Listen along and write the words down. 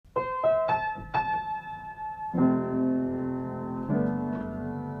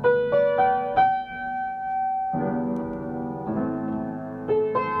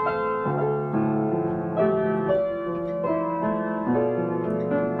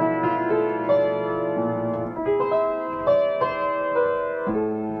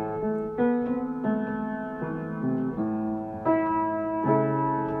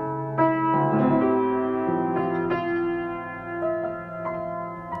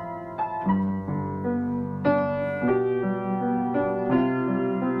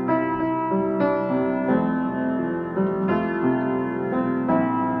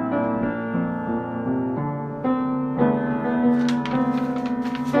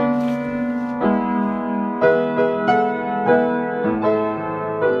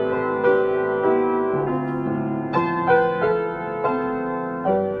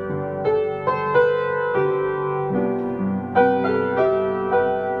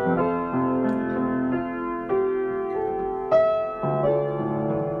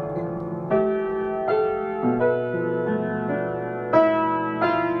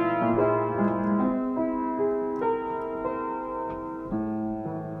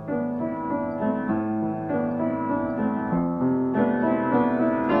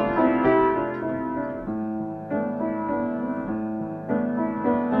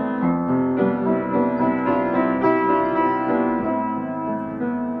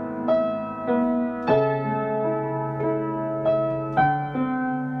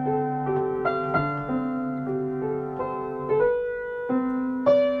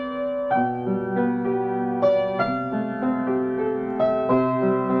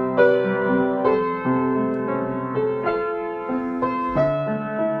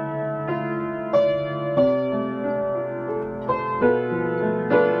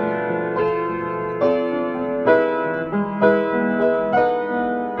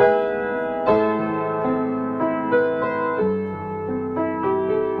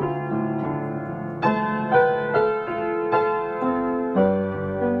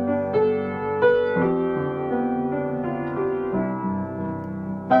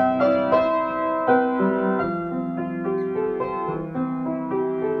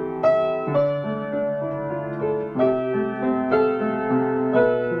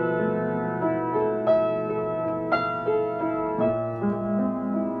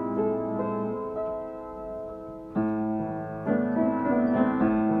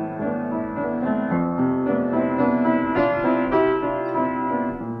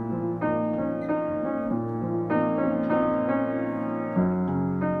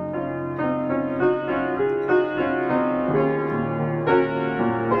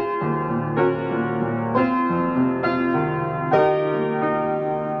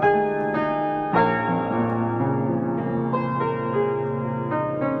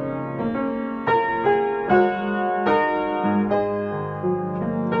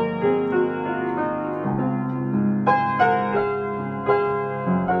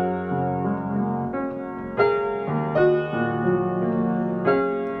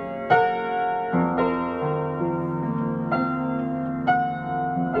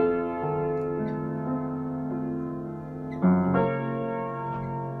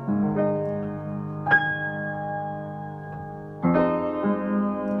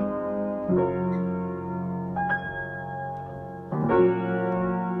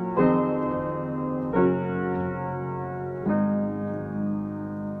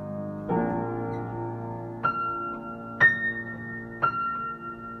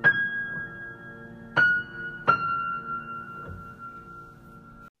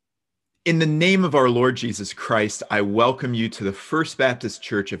In the name of our Lord Jesus Christ, I welcome you to the First Baptist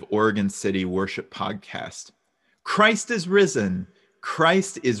Church of Oregon City Worship Podcast. Christ is risen.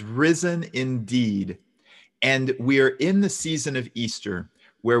 Christ is risen indeed. And we are in the season of Easter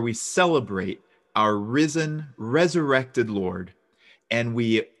where we celebrate our risen, resurrected Lord. And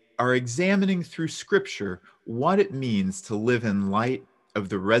we are examining through Scripture what it means to live in light of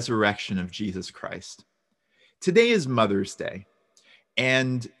the resurrection of Jesus Christ. Today is Mother's Day.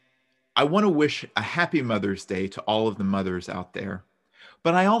 And I want to wish a happy Mother's Day to all of the mothers out there.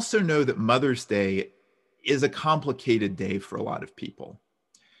 But I also know that Mother's Day is a complicated day for a lot of people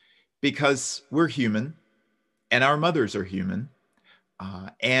because we're human and our mothers are human.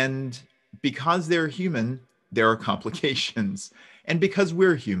 And because they're human, there are complications. And because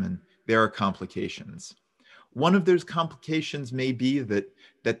we're human, there are complications. One of those complications may be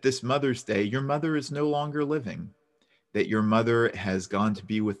that this Mother's Day, your mother is no longer living, that your mother has gone to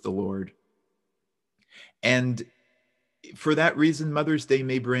be with the Lord. And for that reason, Mother's Day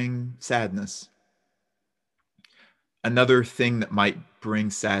may bring sadness. Another thing that might bring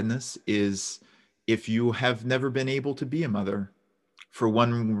sadness is if you have never been able to be a mother. For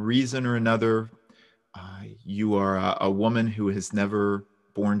one reason or another, you are a woman who has never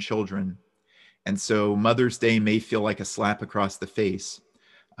born children. And so Mother's Day may feel like a slap across the face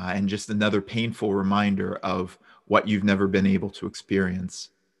and just another painful reminder of what you've never been able to experience.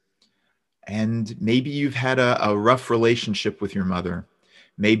 And maybe you've had a rough relationship with your mother.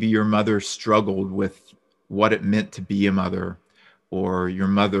 Maybe your mother struggled with what it meant to be a mother, or your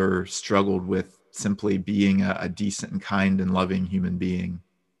mother struggled with simply being a decent and kind and loving human being.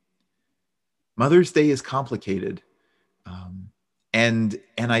 Mother's Day is complicated. And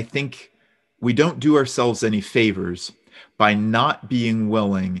I think we don't do ourselves any favors by not being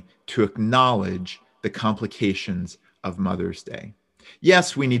willing to acknowledge the complications of Mother's Day.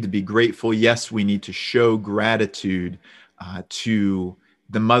 Yes, we need to be grateful. Yes, we need to show gratitude to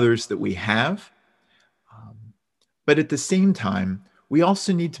the mothers that we have. But at the same time, we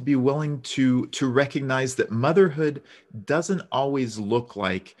also need to be willing to recognize that motherhood doesn't always look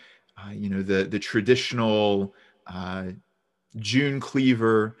like, the traditional June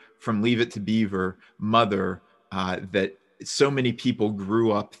Cleaver from Leave It to Beaver mother that so many people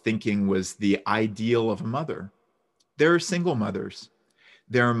grew up thinking was the ideal of a mother. There are single mothers.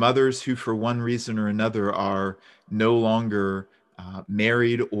 There are mothers who, for one reason or another, are no longer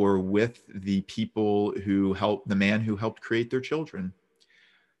married or with the people who helped, the man who helped create their children.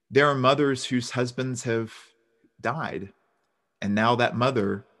 There are mothers whose husbands have died, and now that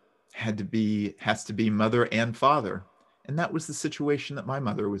mother has to be mother and father. And that was the situation that my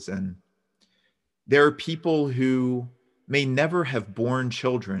mother was in. There are people who may never have born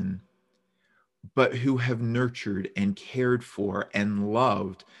children, but who have nurtured and cared for and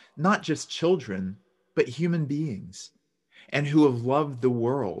loved not just children, but human beings, and who have loved the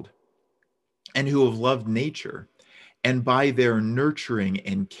world and who have loved nature. And by their nurturing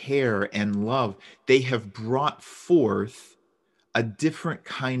and care and love, they have brought forth a different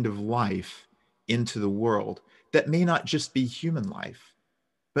kind of life into the world that may not just be human life,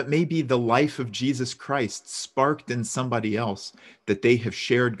 but maybe the life of Jesus Christ sparked in somebody else that they have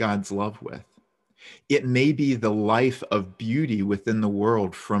shared God's love with. It may be the life of beauty within the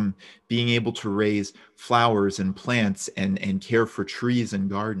world, from being able to raise flowers and plants and care for trees and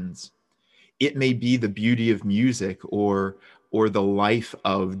gardens. It may be the beauty of music or the life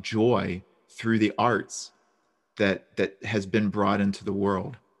of joy through the arts that has been brought into the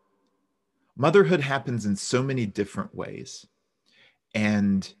world. Motherhood happens in so many different ways.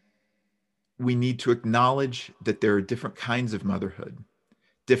 And we need to acknowledge that there are different kinds of motherhood,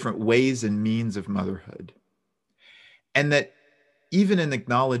 different ways and means of motherhood. And that even in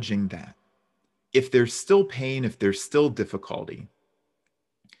acknowledging that, if there's still pain, if there's still difficulty,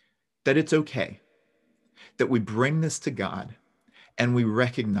 that it's okay, that we bring this to God and we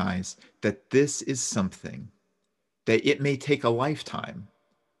recognize that this is something that it may take a lifetime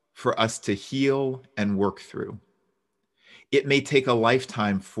for us to heal and work through. It may take a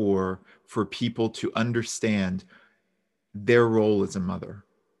lifetime for people to understand their role as a mother.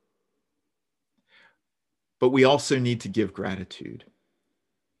 But we also need to give gratitude,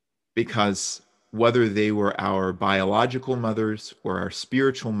 because whether they were our biological mothers or our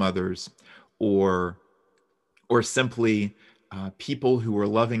spiritual mothers, or simply people who were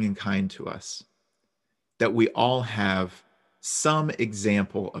loving and kind to us, that we all have some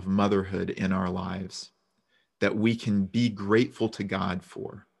example of motherhood in our lives that we can be grateful to God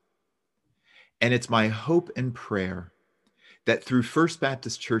for. And it's my hope and prayer that through First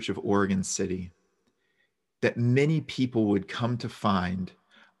Baptist Church of Oregon City, that many people would come to find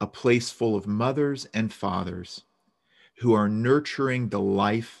a place full of mothers and fathers who are nurturing the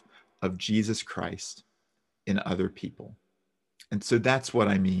life of Jesus Christ in other people. And so that's what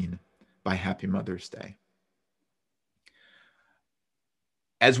I mean by Happy Mother's Day.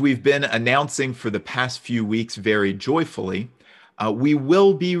 As we've been announcing for the past few weeks very joyfully, we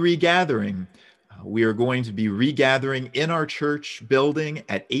will be regathering. We are going to be regathering in our church building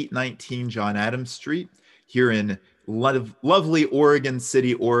at 819 John Adams Street here in lovely Oregon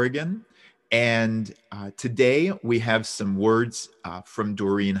City, Oregon. And today we have some words from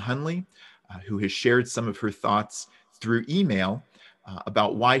Doreen Hunley, who has shared some of her thoughts through email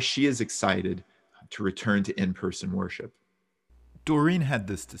about why she is excited to return to in-person worship. Doreen had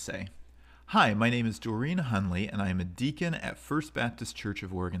this to say. Hi, my name is Doreen Hunley, and I am a deacon at First Baptist Church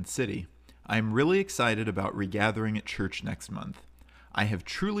of Oregon City. I am really excited about regathering at church next month. I have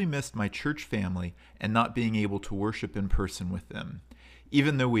truly missed my church family and not being able to worship in person with them.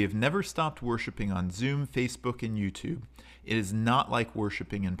 Even though we have never stopped worshiping on Zoom, Facebook, and YouTube, it is not like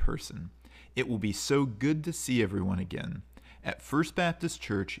worshiping in person. It will be so good to see everyone again. At First Baptist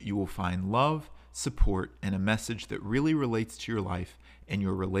Church, you will find love, support, and a message that really relates to your life and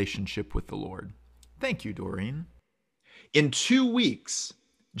your relationship with the Lord. Thank you, Doreen. In 2 weeks,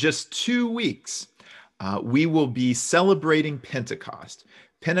 just 2 weeks, we will be celebrating Pentecost.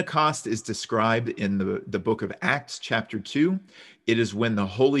 Pentecost is described in the book of Acts, chapter 2. It is when the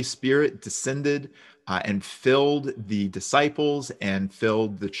Holy Spirit descended and filled the disciples and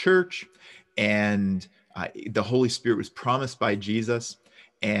filled the church. And The Holy Spirit was promised by Jesus,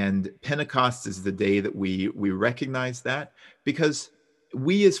 and Pentecost is the day that we recognize that, because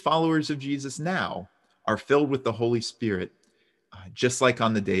we as followers of Jesus now are filled with the Holy Spirit, just like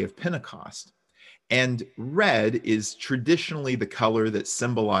on the day of Pentecost. And red is traditionally the color that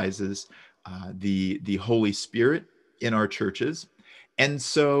symbolizes the Holy Spirit in our churches. And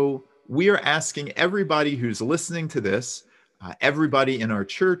so we are asking everybody who's listening to this, everybody in our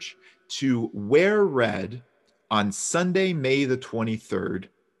church, to wear red on Sunday, May the 23rd.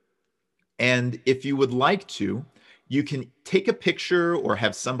 And if you would like to, you can take a picture or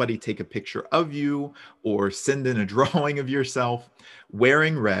have somebody take a picture of you or send in a drawing of yourself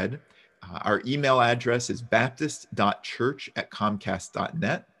wearing red. Our email address is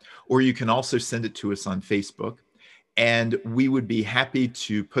baptist.church@comcast.net, or you can also send it to us on Facebook. And we would be happy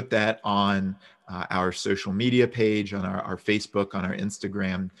to put that on our social media page, on our Facebook, on our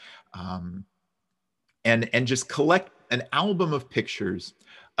Instagram, and just collect an album of pictures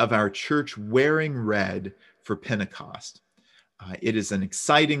of our church wearing red for Pentecost. It is an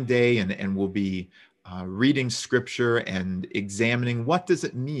exciting day, and we'll be reading scripture and examining what does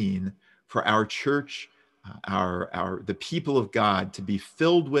it mean for our church, the people of God, to be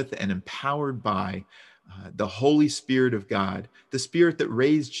filled with and empowered by the Holy Spirit of God, the Spirit that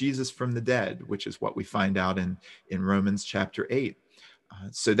raised Jesus from the dead, which is what we find out in Romans chapter 8.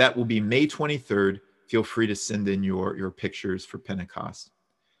 So that will be May 23rd. Feel free to send in your pictures for Pentecost.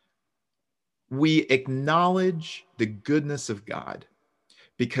 We acknowledge the goodness of God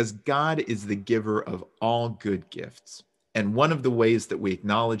because God is the giver of all good gifts. And one of the ways that we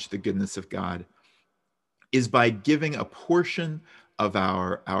acknowledge the goodness of God is by giving a portion of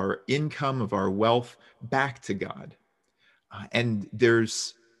our income, of our wealth, back to God. And it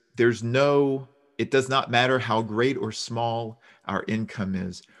does not matter how great or small our income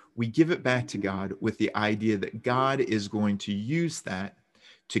is. We give it back to God with the idea that God is going to use that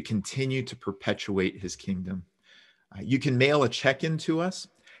to continue to perpetuate his kingdom. You can mail a check in to us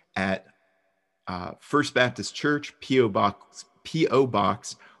at First Baptist Church, P.O. Box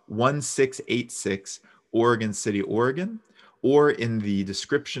 1686, Oregon City, Oregon. Or in the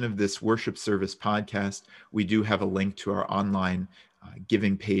description of this worship service podcast, we do have a link to our online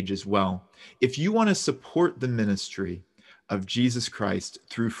giving page as well. If you want to support the ministry of Jesus Christ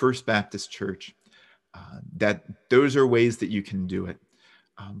through First Baptist Church, those are ways that you can do it.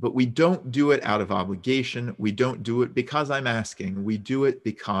 But we don't do it out of obligation. We don't do it because I'm asking. We do it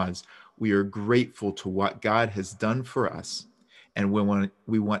because we are grateful to what God has done for us, and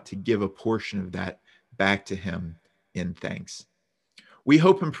we want to give a portion of that back to him in thanks. We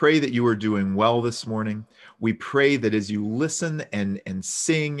hope and pray that you are doing well this morning. We pray that as you listen and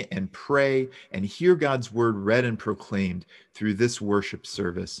sing and pray and hear God's word read and proclaimed through this worship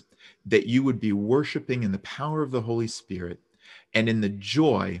service, that you would be worshiping in the power of the Holy Spirit and in the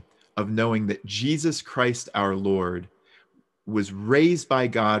joy of knowing that Jesus Christ our Lord was raised by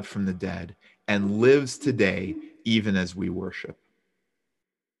God from the dead and lives today even as we worship.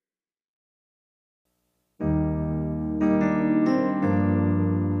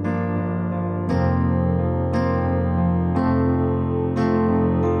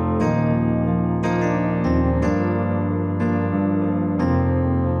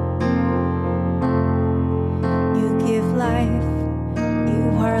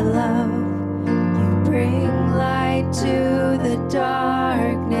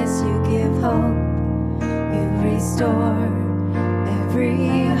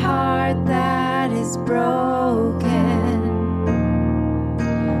 Every heart that is broken,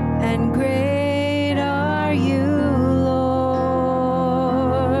 and great are you,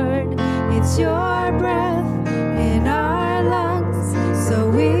 Lord. It's your breath in our lungs, so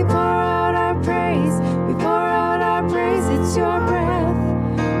we pour out our praise. We pour out our praise. It's your breath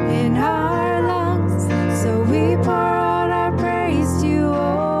in our lungs, so we pour out our praise to you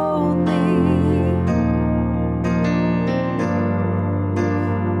only.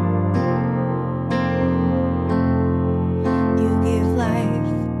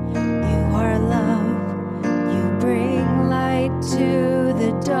 To the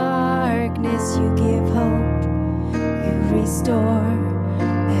darkness, you give hope, you restore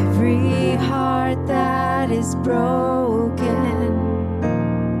every heart that is broken,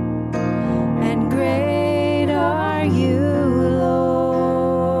 and great are you,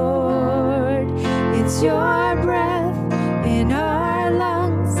 Lord. It's your breath in our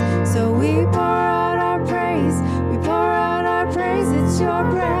lungs, so we pour out our praise. We pour out our praise. It's your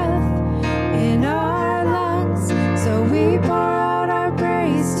breath in our lungs, so we pour out our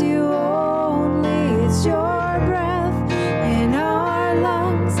praise to you only. It's your breath in our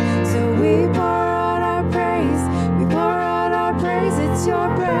lungs, so we pour out our your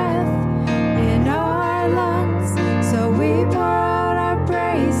breath in our lungs. So we pour out our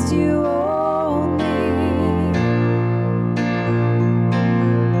praise to you only.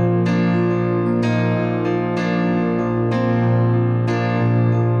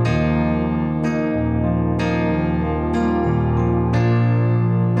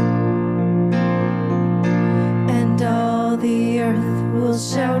 And all the earth will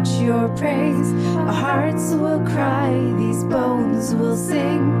shout your praise. Our hearts will cry, these bones will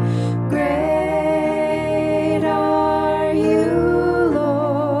sing. Great are you,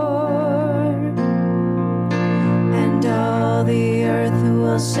 Lord. And all the earth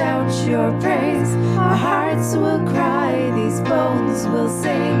will shout your praise. Our hearts will cry, these bones will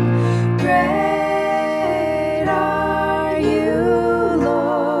sing. Great are you,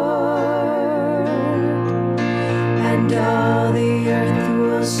 Lord. And all the earth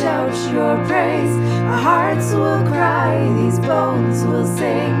will shout your praise. Our hearts will cry, these bones will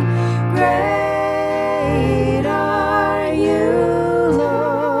sing. Great are you,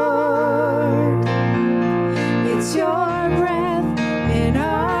 Lord. It's your breath in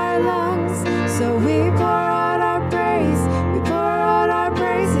our lungs, so we pour out our praise. We pour out our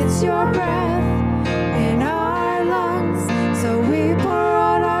praise. It's your breath in our lungs, so we pour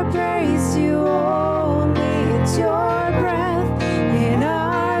out our praise to you only. It's your breath in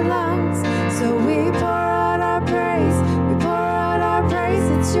our lungs, so we pour out our praise. We pour out our praise.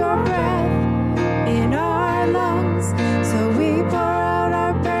 It's your breath in our lungs, so we pour out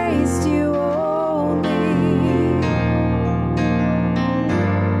our praise to you only.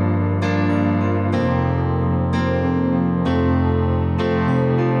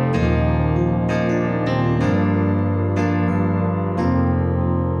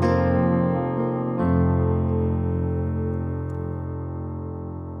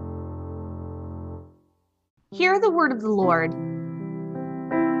 Hear the word of the Lord.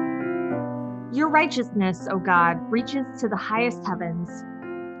 Your righteousness, O God, reaches to the highest heavens.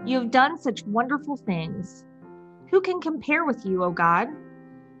 You have done such wonderful things. Who can compare with you, O God?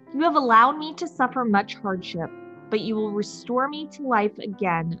 You have allowed me to suffer much hardship, but you will restore me to life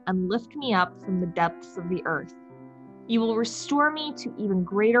again and lift me up from the depths of the earth. You will restore me to even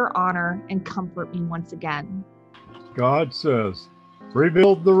greater honor and comfort me once again. God says,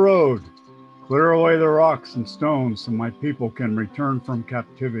 rebuild the road, clear away the rocks and stones so my people can return from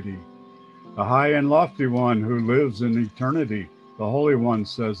captivity. The high and lofty one who lives in eternity, the Holy One,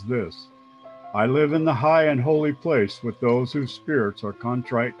 says this, I live in the high and holy place with those whose spirits are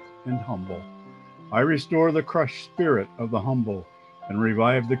contrite and humble. I restore the crushed spirit of the humble and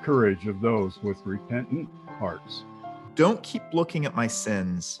revive the courage of those with repentant hearts. Don't keep looking at my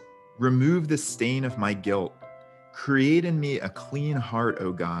sins. Remove the stain of my guilt. Create in me a clean heart,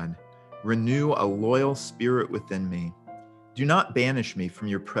 O God. Renew a loyal spirit within me. Do not banish me from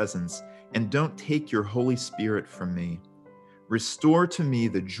your presence, and don't take your Holy Spirit from me. Restore to me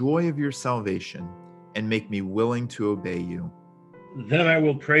the joy of your salvation, and make me willing to obey you. Then I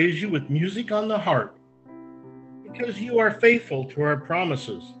will praise you with music on the harp, because you are faithful to our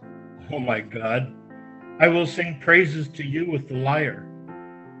promises. Oh my God, I will sing praises to you with the lyre.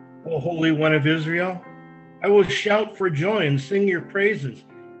 O Holy One of Israel, I will shout for joy and sing your praises,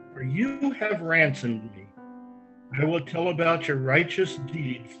 for you have ransomed me. I will tell about your righteous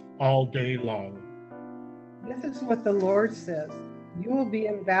deeds all day long. This is what the Lord says. You will be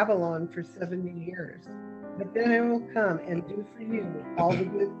in Babylon for 70 years, but then I will come and do for you all the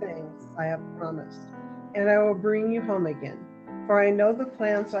good things I have promised, and I will bring you home again. For I know the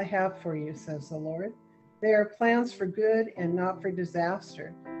plans I have for you, says the Lord. They are plans for good and not for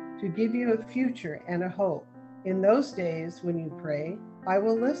disaster, to give you a future and a hope. In those days when you pray, I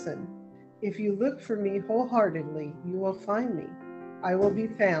will listen. If you look for me wholeheartedly, you will find me. I will be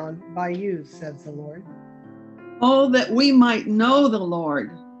found by you, says the Lord. Oh, that we might know the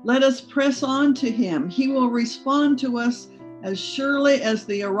Lord. Let us press on to him. He will respond to us as surely as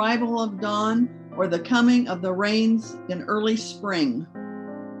the arrival of dawn or the coming of the rains in early spring.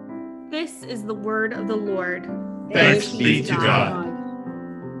 This is the word of the Lord. Thanks be to God.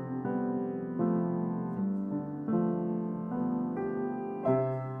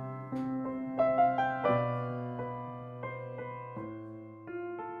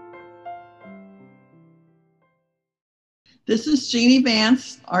 This is Jeannie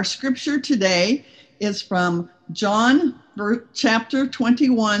Vance. Our scripture today is from John chapter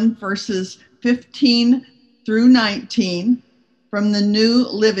 21, verses 15 through 19 from the New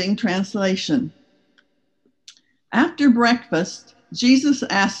Living Translation. After breakfast, Jesus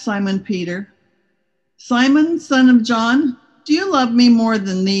asked Simon Peter, Simon, son of John, do you love me more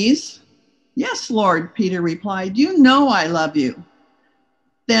than these? Yes, Lord, Peter replied. You know I love you.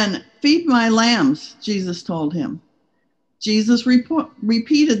 Then feed my lambs, Jesus told him. Jesus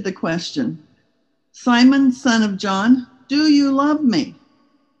repeated the question. Simon, son of John, do you love me?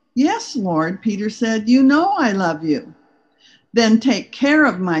 Yes, Lord, Peter said, you know I love you. Then take care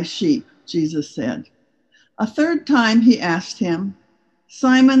of my sheep, Jesus said. A third time he asked him,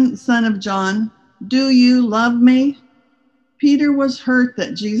 Simon, son of John, do you love me? Peter was hurt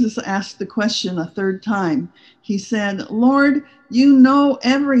that Jesus asked the question a third time. He said, Lord, you know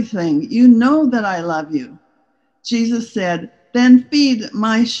everything. You know that I love you. Jesus said, then feed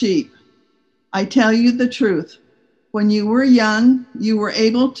my sheep. I tell you the truth. When you were young, you were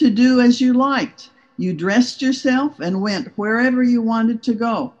able to do as you liked. You dressed yourself and went wherever you wanted to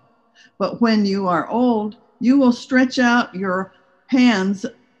go. But when you are old, you will stretch out your hands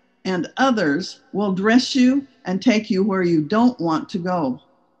and others will dress you and take you where you don't want to go.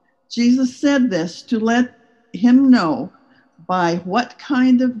 Jesus said this to let him know by what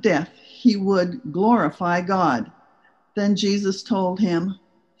kind of death he would glorify God. Then Jesus told him,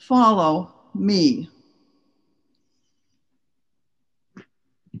 follow me.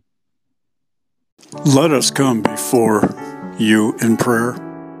 Let us come before you in prayer.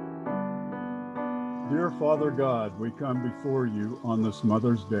 Dear Father God, we come before you on this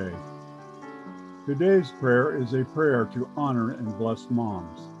Mother's Day. Today's prayer is a prayer to honor and bless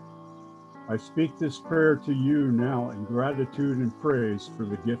moms. I speak this prayer to you now in gratitude and praise for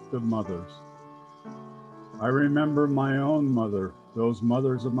the gift of mothers. I remember my own mother, those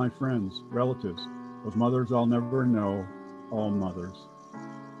mothers of my friends, relatives, those mothers I'll never know, all mothers.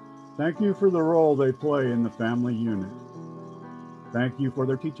 Thank you for the role they play in the family unit. Thank you for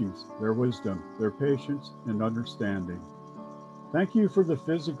their teachings, their wisdom, their patience and understanding. Thank you for the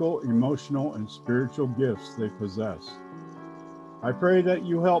physical, emotional, and spiritual gifts they possess. I pray that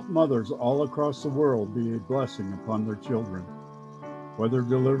you help mothers all across the world be a blessing upon their children. Whether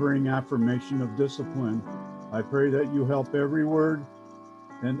delivering affirmation of discipline, I pray that you help every word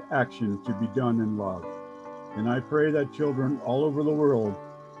and action to be done in love. And I pray that children all over the world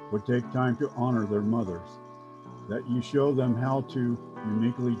would take time to honor their mothers, that you show them how to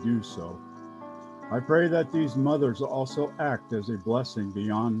uniquely do so. I pray that these mothers also act as a blessing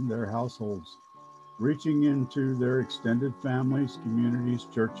beyond their households, reaching into their extended families, communities,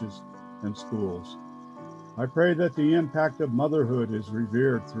 churches, and schools. I pray that the impact of motherhood is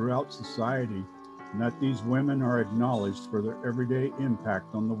revered throughout society and that these women are acknowledged for their everyday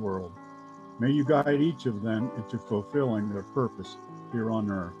impact on the world. May you guide each of them into fulfilling their purpose here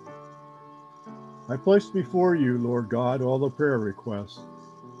on earth. I place before you, Lord God, all the prayer requests.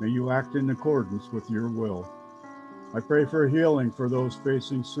 May you act in accordance with your will. I pray for healing for those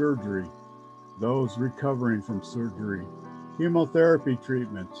facing surgery, those recovering from surgery, chemotherapy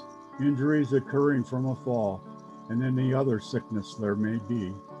treatments, injuries occurring from a fall, and any other sickness there may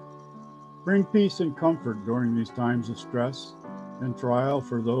be. Bring peace and comfort during these times of stress and trial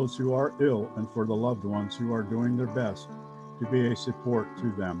for those who are ill and for the loved ones who are doing their best to be a support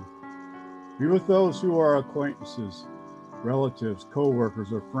to them. Be with those who are acquaintances, relatives,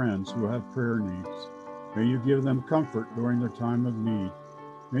 co-workers, or friends who have prayer needs. May you give them comfort during their time of need.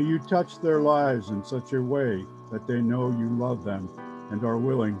 May you touch their lives in such a way that they know you love them and are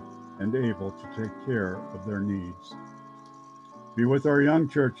willing and able to take care of their needs. Be with our young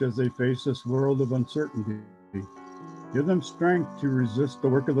church as they face this world of uncertainty. Give them strength to resist the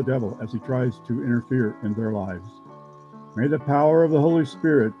work of the devil as he tries to interfere in their lives. May the power of the Holy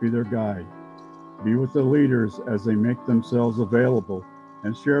Spirit be their guide. Be with the leaders as they make themselves available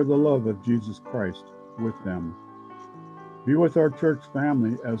and share the love of Jesus Christ with them. Be with our church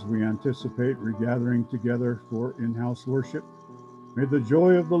family as we anticipate regathering together for in-house worship. May the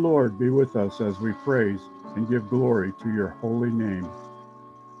joy of the Lord be with us as we praise and give glory to your holy name.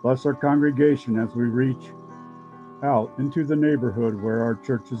 Bless our congregation as we reach out into the neighborhood where our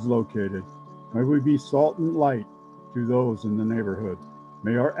church is located. May we be salt and light to those in the neighborhood.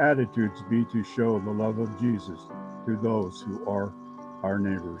 May our attitudes be to show the love of Jesus to those who are our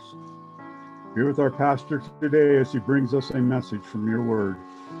neighbors. Be with our pastor today as he brings us a message from your word.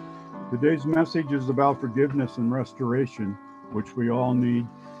 Today's message is about forgiveness and restoration, which we all need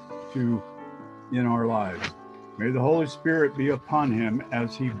to in our lives. May the Holy Spirit be upon him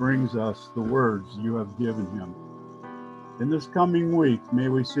as he brings us the words you have given him. In this coming week, may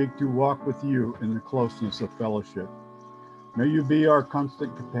we seek to walk with you in the closeness of fellowship. May you be our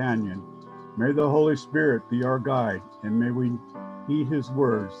constant companion. May the Holy Spirit be our guide, and may we heed his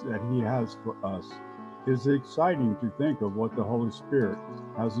words that he has for us. It is exciting to think of what the Holy Spirit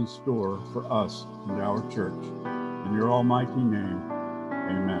has in store for us and our church. In your almighty name,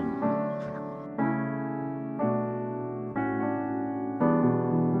 amen.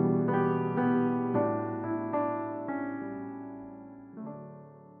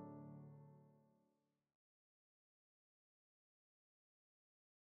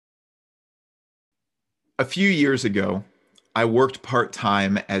 A few years ago, I worked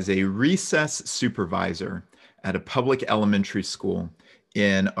part-time as a recess supervisor at a public elementary school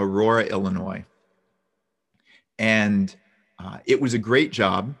in Aurora, Illinois. And it was a great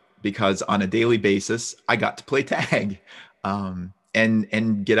job because on a daily basis, I got to play tag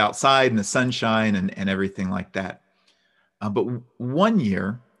and get outside in the sunshine and everything like that. But one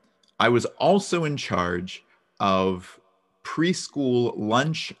year, I was also in charge of preschool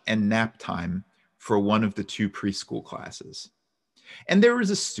lunch and nap time for one of the two preschool classes. And there was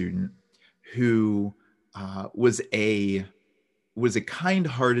a student who was a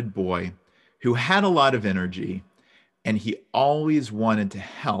kind-hearted boy who had a lot of energy, and he always wanted to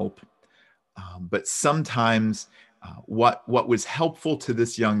help. But sometimes what was helpful to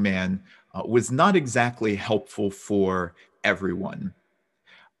this young man was not exactly helpful for everyone.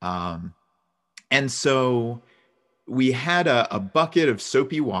 And so we had a bucket of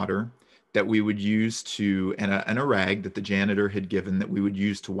soapy water that we would use and a rag that the janitor had given that we would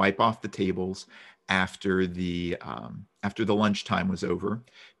use to wipe off the tables after the lunchtime was over,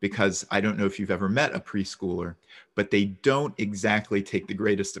 because I don't know if you've ever met a preschooler, but they don't exactly take the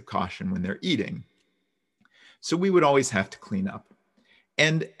greatest of caution when they're eating. So we would always have to clean up.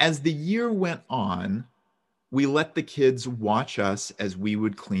 And as the year went on, we let the kids watch us as we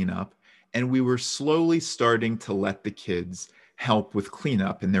would clean up, and we were slowly starting to let the kids help with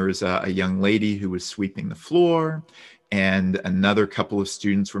cleanup. And there was a young lady who was sweeping the floor, and another couple of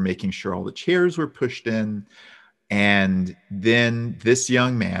students were making sure all the chairs were pushed in. And then this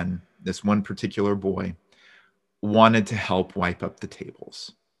young man, this one particular boy, wanted to help wipe up the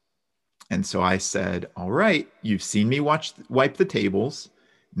tables. And so I said, all right, you've seen me wipe the tables.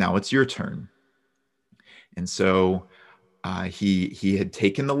 Now it's your turn. And so he had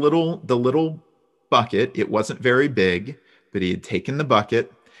taken the little bucket. It wasn't very big, but he had taken the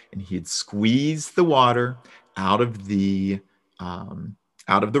bucket and he had squeezed the water out of the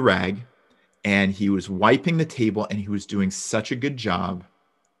rag, and he was wiping the table, and he was doing such a good job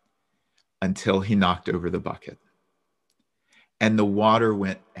until he knocked over the bucket. And the water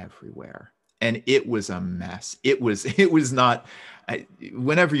went everywhere, and it was a mess. It was not,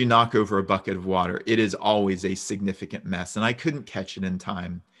 whenever you knock over a bucket of water, it is always a significant mess, and I couldn't catch it in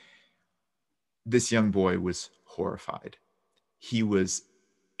time. This young boy was horrified. He was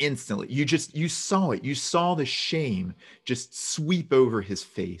instantly, you saw it. You saw the shame just sweep over his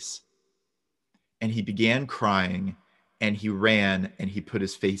face. And he began crying, and he ran, and he put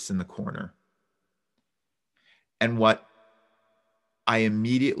his face in the corner. And what I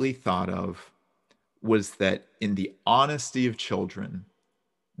immediately thought of was that in the honesty of children,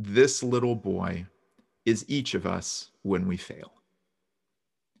 this little boy is each of us when we fail.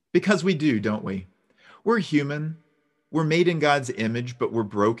 Because we do, don't we? We're human. We're made in God's image, but we're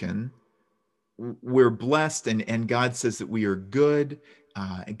broken. We're blessed, and God says that we are good.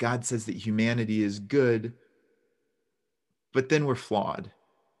 And God says that humanity is good, but then we're flawed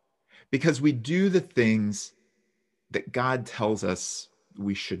because we do the things that God tells us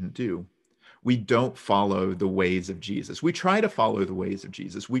we shouldn't do. We don't follow the ways of Jesus. We try to follow the ways of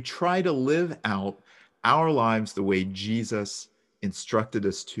Jesus. We try to live out our lives the way Jesus instructed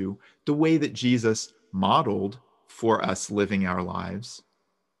us to, the way that Jesus modeled for us living our lives.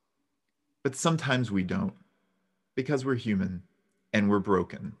 But sometimes we don't, because we're human and we're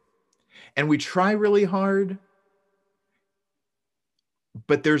broken. And we try really hard,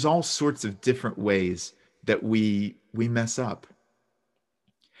 but there's all sorts of different ways that we mess up.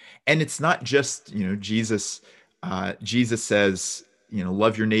 And it's not just, Jesus says,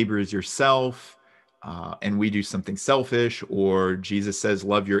 love your neighbor as yourself, and we do something selfish, or Jesus says,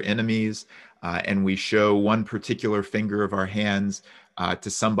 love your enemies, and we show one particular finger of our hands to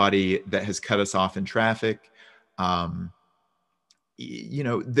somebody that has cut us off in traffic. There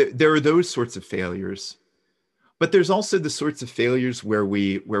are those sorts of failures, but there's also the sorts of failures where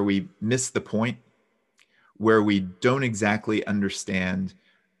we miss the point, where we don't exactly understand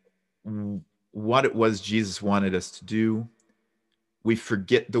what it was Jesus wanted us to do. We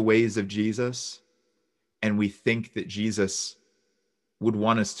forget the ways of Jesus, and we think that Jesus would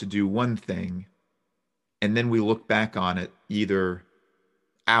want us to do one thing, and then we look back on it either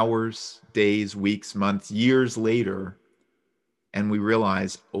hours, days, weeks, months, years later, and we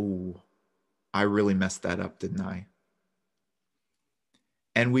realize, oh, I really messed that up, didn't I?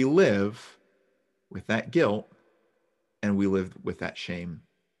 And we live with that guilt, and we live with that shame.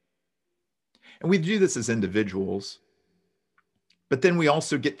 And we do this as individuals, but then we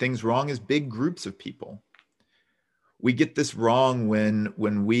also get things wrong as big groups of people. We get this wrong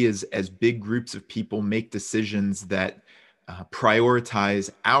when we as big groups of people make decisions that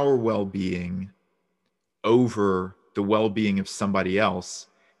prioritize our well-being over the well-being of somebody else,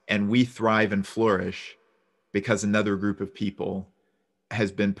 and we thrive and flourish because another group of people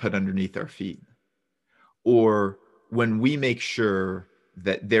has been put underneath our feet. Or when we make sure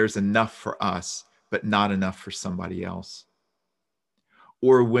that there's enough for us, but not enough for somebody else.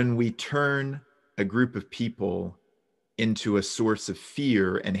 Or when we turn a group of people into a source of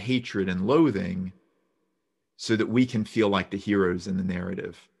fear and hatred and loathing so that we can feel like the heroes in the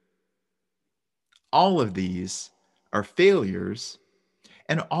narrative. All of these are failures,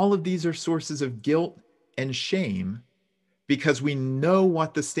 and all of these are sources of guilt and shame because we know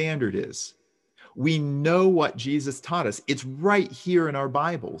what the standard is. We know what Jesus taught us. It's right here in our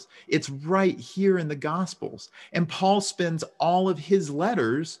Bibles. It's right here in the Gospels. And Paul spends all of his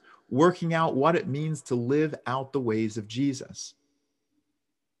letters working out what it means to live out the ways of Jesus.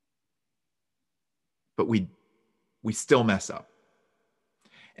 But we still mess up.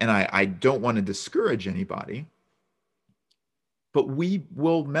 And I don't want to discourage anybody, but we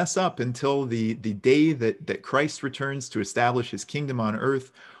will mess up until the day that Christ returns to establish his kingdom on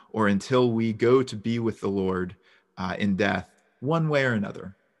earth, or until we go to be with the Lord in death, one way or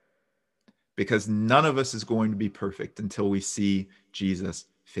another. Because none of us is going to be perfect until we see Jesus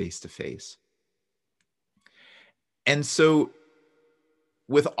face to face. And so,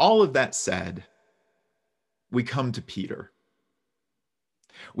 with all of that said, we come to Peter.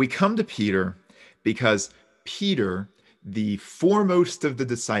 We come to Peter because Peter, the foremost of the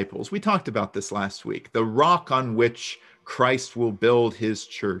disciples, we talked about this last week, the rock on which Christ will build his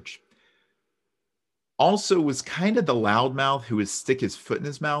church, also was kind of the loudmouth who would stick his foot in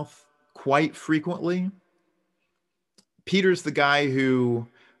his mouth quite frequently. Peter's the guy who,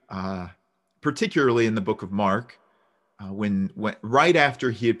 particularly in the book of Mark, when right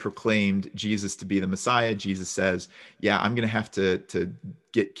after he had proclaimed Jesus to be the Messiah, Jesus says, yeah, I'm going to have to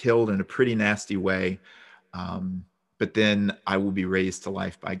get killed in a pretty nasty way, but then I will be raised to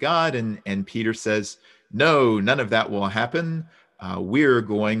life by God. And Peter says, no, none of that will happen. We're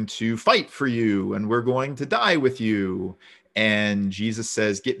going to fight for you, and we're going to die with you. And Jesus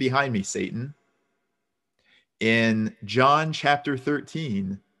says, get behind me, Satan. In John chapter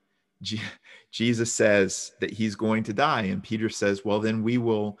 13, Jesus says that he's going to die. And Peter says, well, then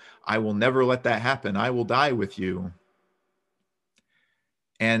I will never let that happen. I will die with you.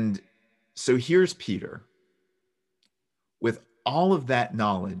 And so here's Peter with all of that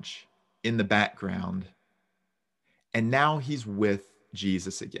knowledge in the background. And now he's with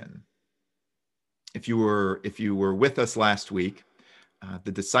Jesus again. If you were with us last week,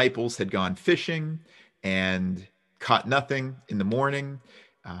 the disciples had gone fishing and caught nothing in the morning.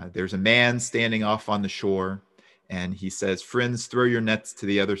 There's a man standing off on the shore, and he says, friends, throw your nets to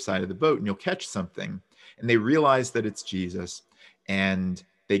the other side of the boat and you'll catch something. And they realize that it's Jesus, and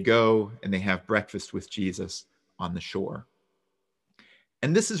they go and they have breakfast with Jesus on the shore.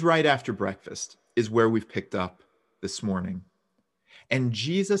 And this is right after breakfast, is where we've picked up this morning. And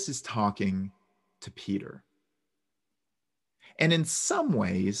Jesus is talking to Peter. And in some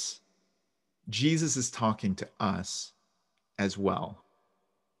ways, Jesus is talking to us as well.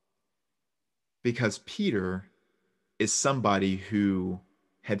 Because Peter is somebody who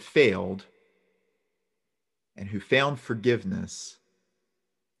had failed and who found forgiveness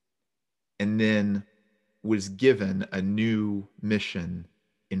and then was given a new mission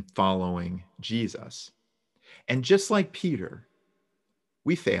in following Jesus. And just like Peter,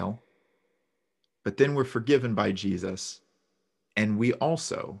 we fail, but then we're forgiven by Jesus, and we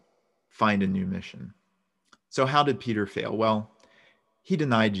also find a new mission. So how did Peter fail? Well, he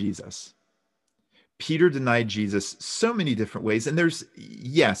denied Jesus. Peter denied Jesus so many different ways. And there's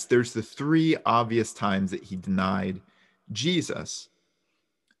the three obvious times that he denied Jesus.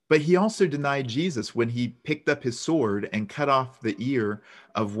 But he also denied Jesus when he picked up his sword and cut off the ear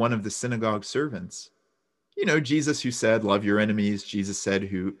of one of the synagogue servants. You know, Jesus who said, love your enemies. Jesus said,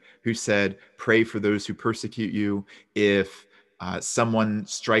 who said, pray for those who persecute you. If someone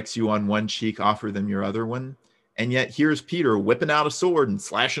strikes you on one cheek, offer them your other one. And yet here's Peter whipping out a sword and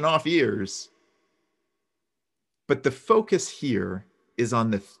slashing off ears. But the focus here is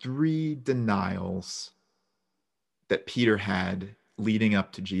on the three denials that Peter had leading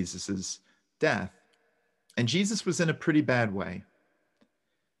up to Jesus's death. And Jesus was in a pretty bad way.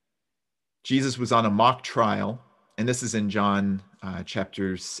 Jesus was on a mock trial, and this is in John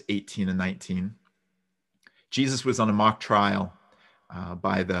chapters 18 and 19. Jesus was on a mock trial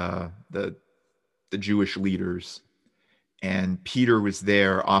by the Jewish leaders, and Peter was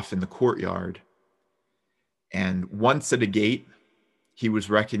there off in the courtyard. And once at a gate, he was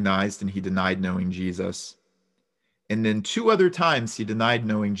recognized and he denied knowing Jesus. And then two other times he denied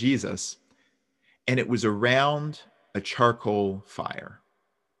knowing Jesus. and it was around a charcoal fire.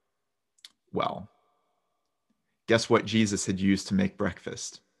 Well, guess what Jesus had used to make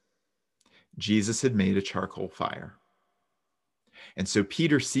breakfast? Jesus had made a charcoal fire. And so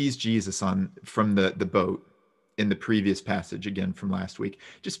Peter sees Jesus from the boat in the previous passage, again from last week.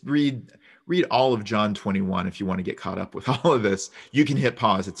 Just read all of John 21 if you want to get caught up with all of this. You can hit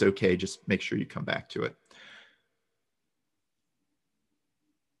pause. It's okay. Just make sure you come back to it.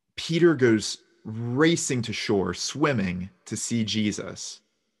 Peter goes racing to shore, swimming to see Jesus,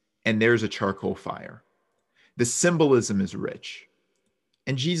 and there's a charcoal fire. The symbolism is rich,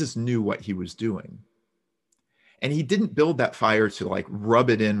 and Jesus knew what he was doing. And he didn't build that fire to like rub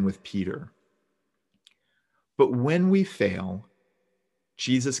it in with Peter. But when we fail,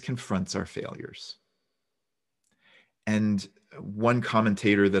 Jesus confronts our failures. And one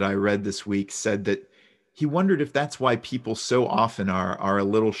commentator that I read this week said that he wondered if that's why people so often are a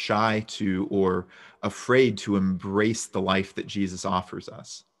little shy to or afraid to embrace the life that Jesus offers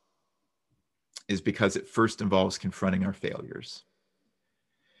us, is because it first involves confronting our failures.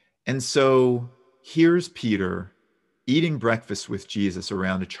 And so here's Peter eating breakfast with Jesus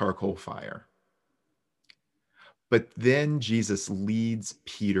around a charcoal fire. But then Jesus leads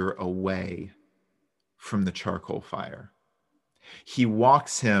Peter away from the charcoal fire. He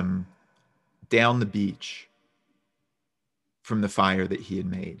walks him down the beach from the fire that he had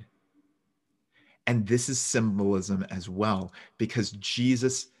made. And this is symbolism as well, because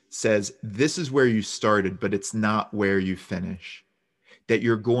Jesus says, this is where you started, but it's not where you finish, that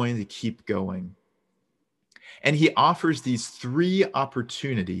you're going to keep going. And he offers these 3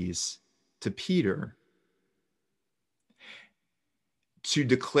 opportunities to Peter to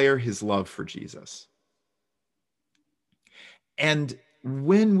declare his love for Jesus. And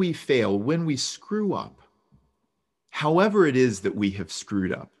when we fail, when we screw up, however it is that we have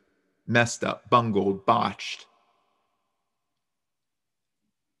screwed up, messed up, bungled, botched,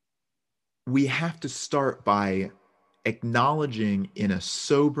 we have to start by acknowledging in a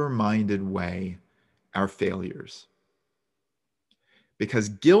sober-minded way our failures. Because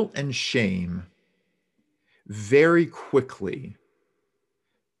guilt and shame very quickly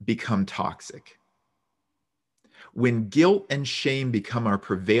become toxic. When guilt and shame become our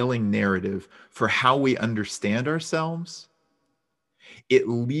prevailing narrative for how we understand ourselves, it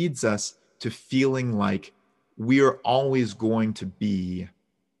leads us to feeling like we are always going to be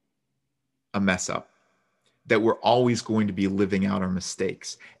a mess up, that we're always going to be living out our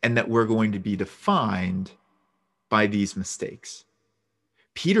mistakes, and that we're going to be defined by these mistakes.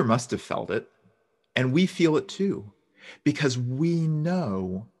 Peter must have felt it, and we feel it too, because we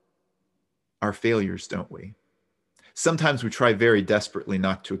know our failures, don't we? Sometimes we try very desperately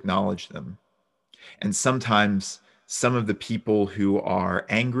not to acknowledge them. And sometimes some of the people who are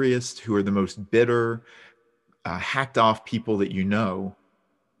angriest, who are the most bitter, hacked off people that you know,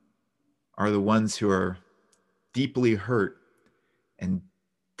 are the ones who are deeply hurt and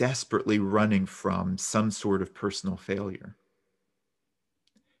desperately running from some sort of personal failure.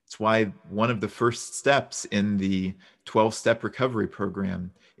 It's why one of the first steps in the 12-step recovery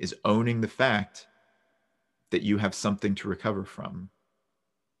program is owning the fact that you have something to recover from.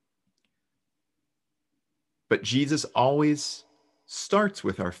 But Jesus always starts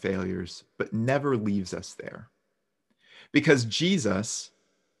with our failures, but never leaves us there. Because Jesus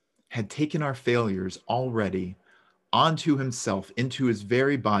had taken our failures already onto himself, into his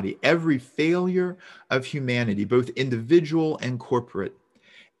very body. Every failure of humanity, both individual and corporate,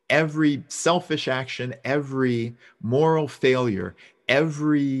 every selfish action, every moral failure,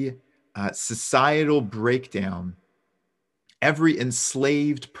 every societal breakdown, every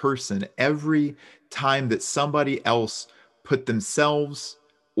enslaved person, every time that somebody else put themselves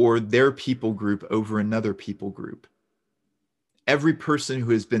or their people group over another people group, every person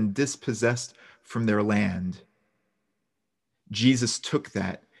who has been dispossessed from their land, Jesus took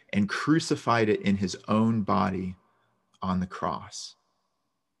that and crucified it in his own body on the cross,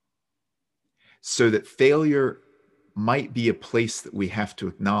 so that failure might be a place that we have to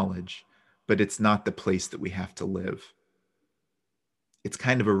acknowledge, but it's not the place that we have to live. It's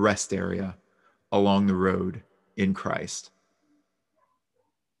kind of a rest area along the road in Christ.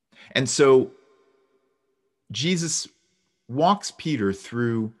 And so Jesus walks Peter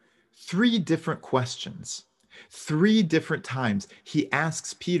through 3 different questions. 3 different times he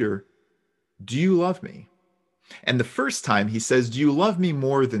asks Peter, do you love me? And the first time he says, do you love me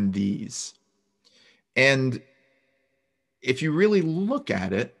more than these? And if you really look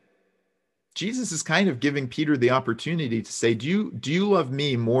at it, Jesus is kind of giving Peter the opportunity to say, do you love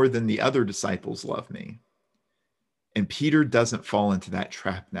me more than the other disciples love me? And Peter doesn't fall into that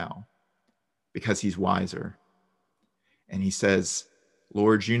trap now. because he's wiser. And he says,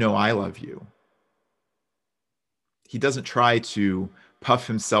 Lord, you know I love you. He doesn't try to puff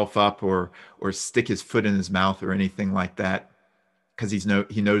himself up or stick his foot in his mouth or anything like that, because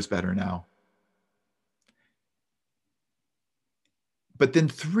he knows better now. But then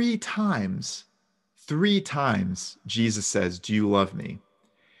three times, Jesus says, do you love me?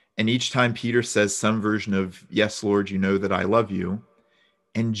 And each time Peter says some version of, yes, Lord, you know that I love you.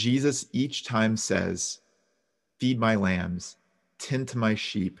 And Jesus each time says, feed my lambs, tend to my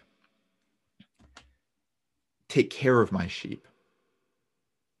sheep, take care of my sheep.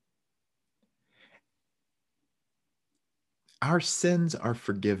 Our sins are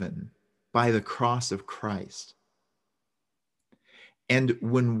forgiven by the cross of Christ. And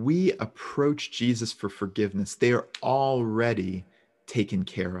when we approach Jesus for forgiveness, they are already taken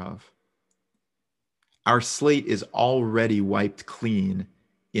care of. Our slate is already wiped clean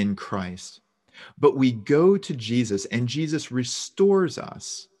in Christ. But we go to Jesus, and Jesus restores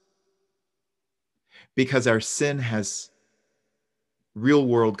us because our sin has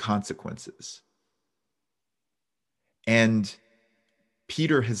real-world consequences. And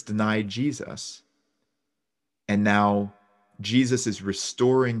Peter has denied Jesus, and now Jesus is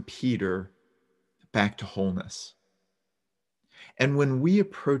restoring Peter back to wholeness. And when we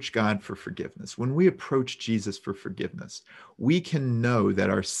approach God for forgiveness, when we approach Jesus for forgiveness, we can know that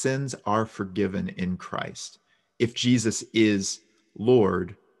our sins are forgiven in Christ if Jesus is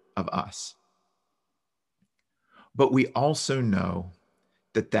Lord of us. But we also know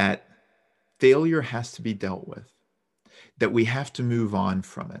that failure has to be dealt with, that we have to move on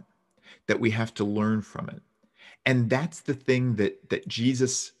from it, that we have to learn from it. And that's the thing that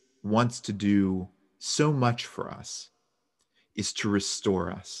Jesus wants to do so much for us, is to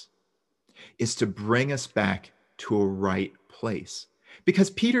restore us, is to bring us back to a right place. Because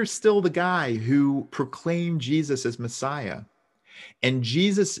Peter's still the guy who proclaimed Jesus as Messiah. And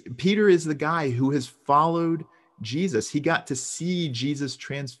Peter is the guy who has followed Jesus. He got to see Jesus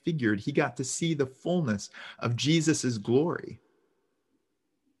transfigured. He got to see the fullness of Jesus's glory.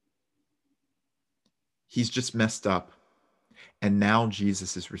 He's just messed up. And now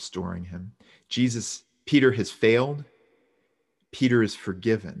Jesus is restoring him. Peter has failed. Peter is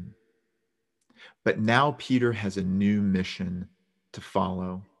forgiven. But now Peter has a new mission to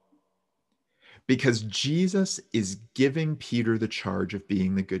follow. Because Jesus is giving Peter the charge of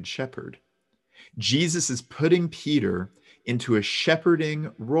being the good shepherd. Jesus is putting Peter into a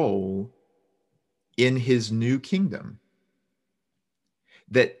shepherding role in his new kingdom.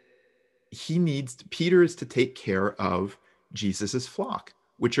 That Peter is to take care of Jesus's flock,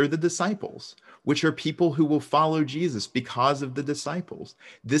 which are the disciples, which are people who will follow Jesus because of the disciples.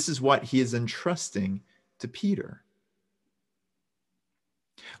 This is what he is entrusting to Peter.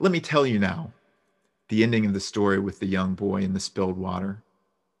 Let me tell you now the ending of the story with the young boy and the spilled water.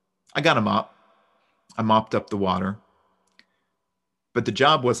 I got a mop. I mopped up the water. But the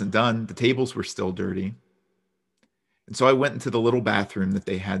job wasn't done. The tables were still dirty. And so I went into the little bathroom that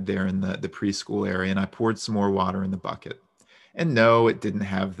they had there in the preschool area, and I poured some more water in the bucket. And no, it didn't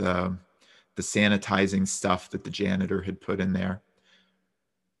have the sanitizing stuff that the janitor had put in there.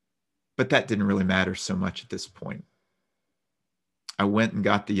 But that didn't really matter so much at this point. I went and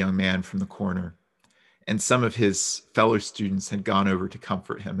got the young man from the corner, and some of his fellow students had gone over to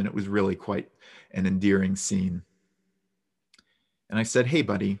comfort him, and it was really quite an endearing scene. And I said, "Hey,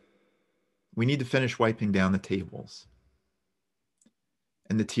 buddy, we need to finish wiping down the tables."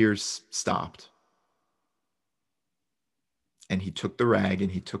 And the tears stopped. And he took the rag and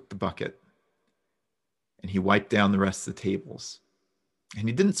he took the bucket and he wiped down the rest of the tables. And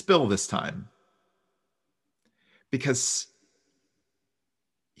he didn't spill this time because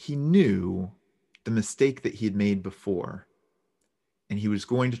he knew the mistake that he had made before, and he was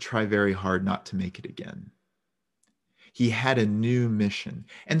going to try very hard not to make it again. He had a new mission,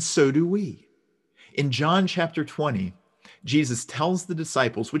 and so do we. In John chapter 20, Jesus tells the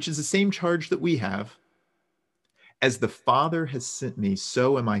disciples, which is the same charge that we have, "As the Father has sent me,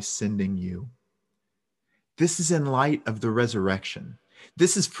 so am I sending you." This is in light of the resurrection.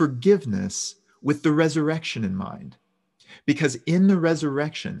 This is forgiveness with the resurrection in mind. Because in the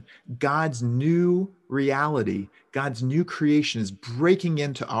resurrection, God's new reality, God's new creation is breaking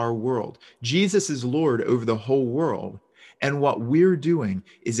into our world. Jesus is Lord over the whole world. And what we're doing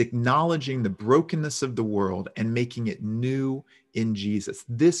is acknowledging the brokenness of the world and making it new in Jesus.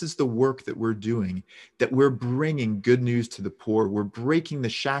 This is the work that we're doing, that we're bringing good news to the poor. We're breaking the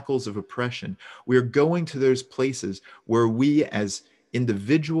shackles of oppression. We're going to those places where we as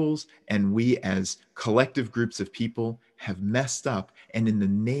individuals and we as collective groups of people have messed up. And in the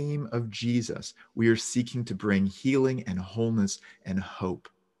name of Jesus, we are seeking to bring healing and wholeness and hope.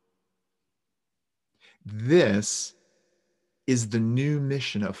 This is the new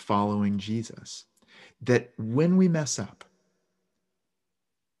mission of following Jesus, that when we mess up,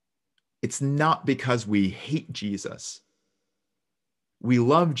 it's not because we hate Jesus. We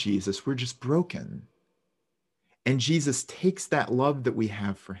love Jesus, we're just broken. And Jesus takes that love that we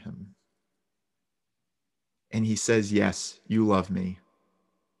have for him, and he says, yes, you love me.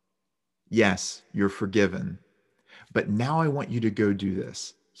 Yes, you're forgiven. But now I want you to go do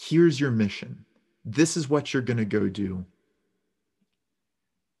this. Here's your mission. This is what you're going to go do.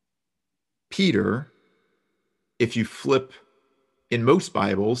 Peter, if you flip in most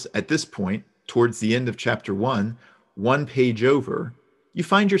Bibles at this point, towards the end of chapter 1, one page over, you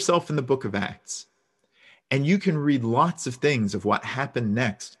find yourself in the book of Acts. And you can read lots of things of what happened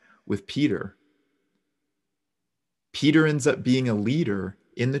next with Peter. Peter ends up being a leader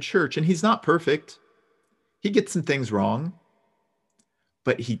in the church, and he's not perfect. He gets some things wrong,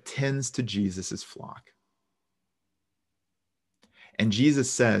 but he tends to Jesus's flock. And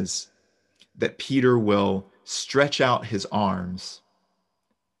Jesus says that Peter will stretch out his arms,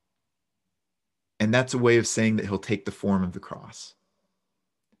 and that's a way of saying that he'll take the form of the cross.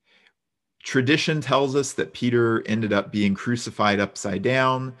 Tradition tells us that Peter ended up being crucified upside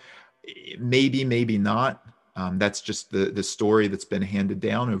down. Maybe, maybe not. That's just the story that's been handed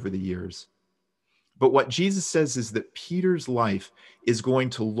down over the years. But what Jesus says is that Peter's life is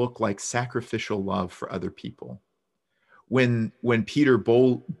going to look like sacrificial love for other people. When Peter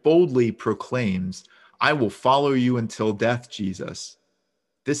boldly proclaims, I will follow you until death, Jesus,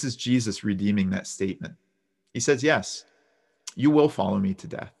 this is Jesus redeeming that statement. He says, yes, you will follow me to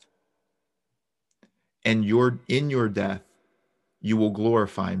death. And in your death, you will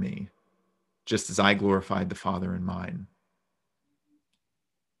glorify me, just as I glorified the Father in mine.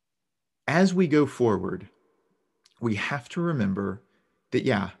 As we go forward, we have to remember that,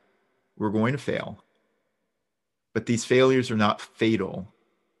 yeah, we're going to fail. But these failures are not fatal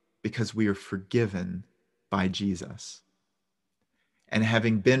because we are forgiven by Jesus. And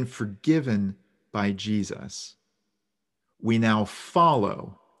having been forgiven by Jesus, we now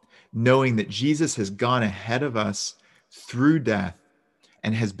follow, knowing that Jesus has gone ahead of us through death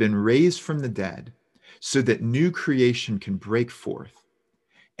and has been raised from the dead so that new creation can break forth.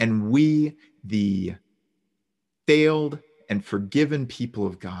 And we, the failed and forgiven people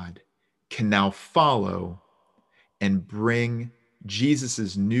of God, can now follow and bring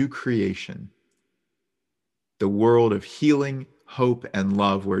Jesus's new creation, the world of healing, hope, and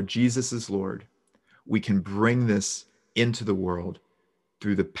love where Jesus is Lord. We can bring this into the world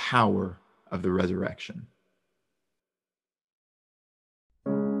through the power of the resurrection.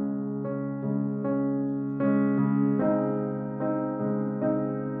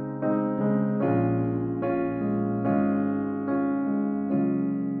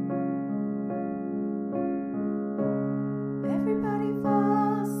 Everybody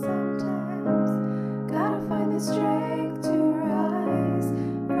falls sometimes. Gotta find the strength to rise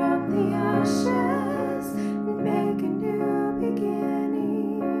from the ashes and make a new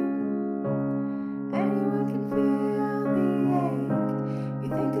beginning. Anyone can feel the ache. You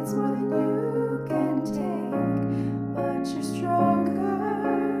think it's more than you can take, but you're stronger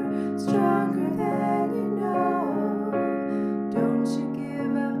than you know. Don't you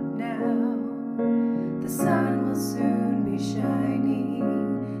give up now. The sun will soon be shining.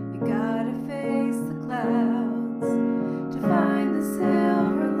 You gotta face the clouds to find the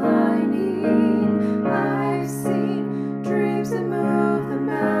silver lining. I've seen dreams that move the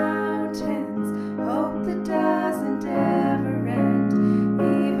mountains, hope that doesn't ever end,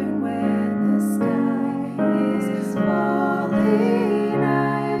 even when the sky is falling.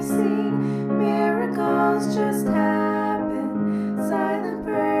 I've seen miracles just happen, silent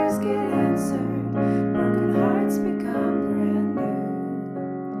prayers get answered, broken hearts become brand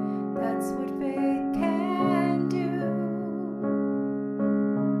new. That's what faith can do.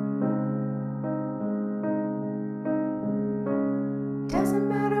 Doesn't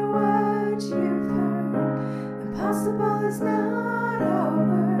matter what you've heard, impossible is not a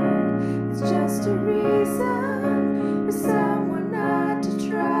word. It's just a reason for someone not to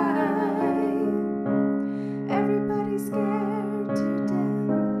try. Everybody's scared to death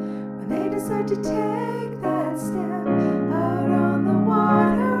when they decide to take that step out on the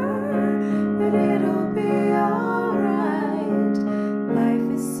water, but it'll be alright. Life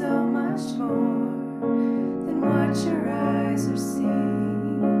is so much more than what your eyes are seeing.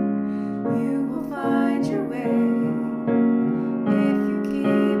 You will find your way if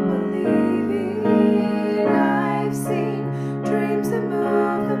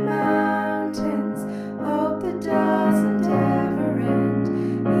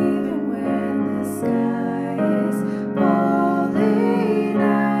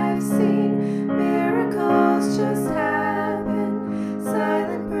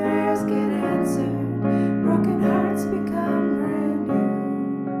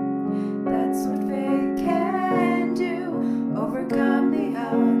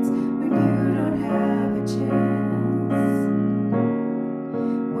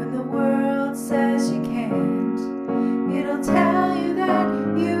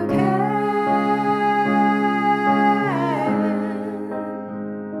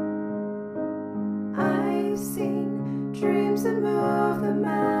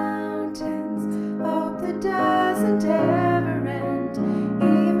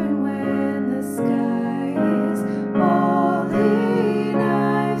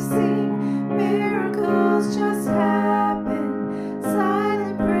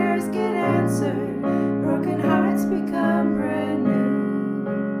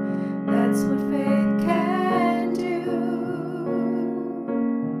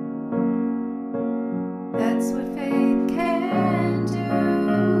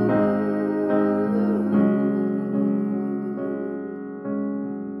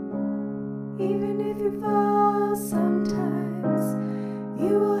Even if you fall sometimes,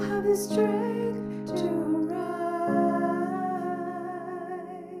 you will have the strength to rise.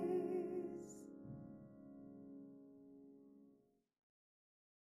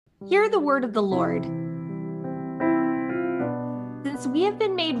 Hear the word of the Lord. Since we have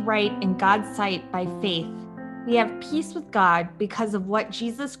been made right in God's sight by faith, we have peace with God because of what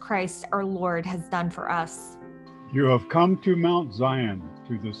Jesus Christ our Lord has done for us. You have come to Mount Zion,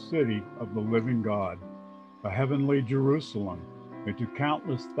 to the city of the living God, a heavenly Jerusalem, and to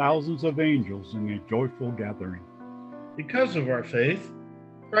countless thousands of angels in a joyful gathering. Because of our faith,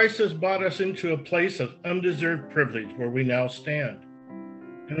 Christ has brought us into a place of undeserved privilege where we now stand.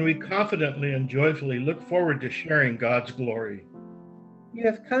 And we confidently and joyfully look forward to sharing God's glory. You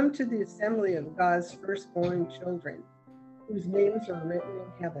have come to the assembly of God's firstborn children, whose names are written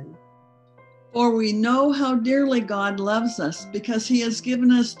in heaven. For we know how dearly God loves us because he has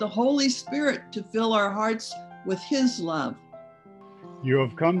given us the Holy Spirit to fill our hearts with his love. You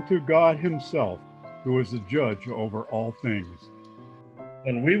have come to God himself, who is the judge over all things.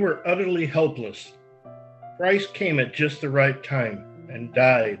 When we were utterly helpless, Christ came at just the right time and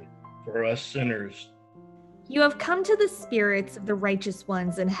died for us sinners. You have come to the spirits of the righteous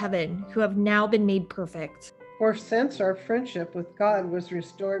ones in heaven who have now been made perfect. For since our friendship with God was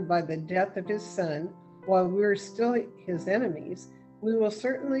restored by the death of his Son, while we were still his enemies, we will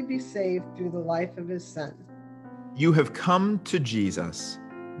certainly be saved through the life of his Son. You have come to Jesus,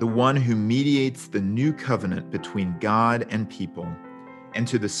 the one who mediates the new covenant between God and people, and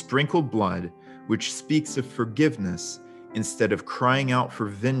to the sprinkled blood, which speaks of forgiveness instead of crying out for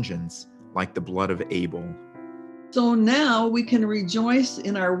vengeance like the blood of Abel. So now we can rejoice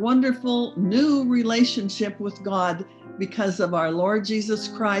in our wonderful new relationship with God because of our Lord Jesus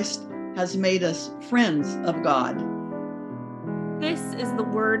Christ has made us friends of God. This is the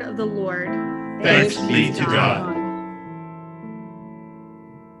word of the Lord. Thanks be to God.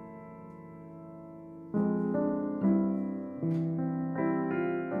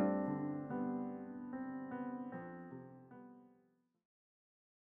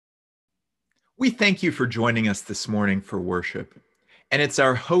 We thank you for joining us this morning for worship. And it's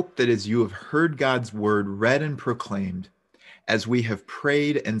our hope that as you have heard God's word read and proclaimed, as we have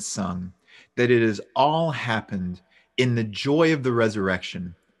prayed and sung, that it has all happened in the joy of the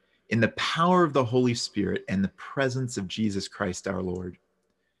resurrection, in the power of the Holy Spirit, and the presence of Jesus Christ our Lord.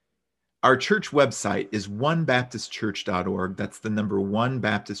 Our church website is onebaptistchurch.org. That's the number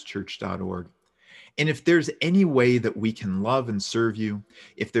onebaptistchurch.org. And if there's any way that we can love and serve you,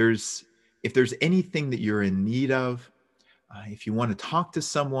 if there's anything that you're in need of, if you want to talk to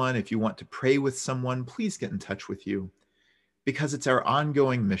someone, if you want to pray with someone, please get in touch with you, because it's our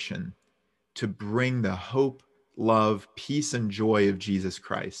ongoing mission to bring the hope, love, peace, and joy of Jesus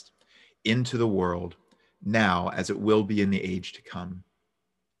Christ into the world now as it will be in the age to come.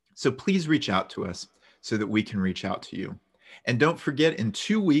 So please reach out to us so that we can reach out to you. And don't forget, in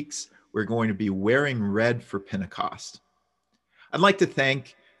 2 weeks, we're going to be wearing red for Pentecost. I'd like to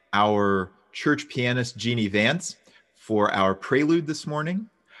thank our church pianist, Jeannie Vance, for our prelude this morning.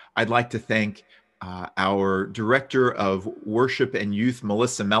 I'd like to thank our director of worship and youth,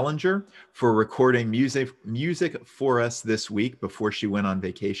 Melissa Mellinger, for recording music for us this week before she went on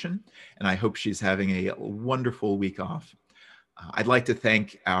vacation. And I hope she's having a wonderful week off. I'd like to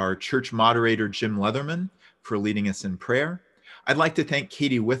thank our church moderator, Jim Leatherman, for leading us in prayer. I'd like to thank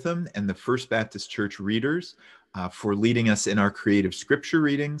Katie Witham and the First Baptist Church readers for leading us in our creative scripture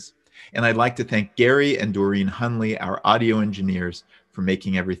readings. And I'd like to thank Gary and Doreen Hunley, our audio engineers, for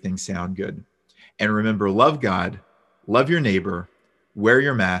making everything sound good. And remember, love God, love your neighbor, wear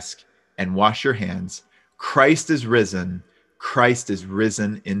your mask, and wash your hands. Christ is risen. Christ is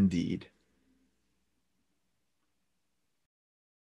risen indeed.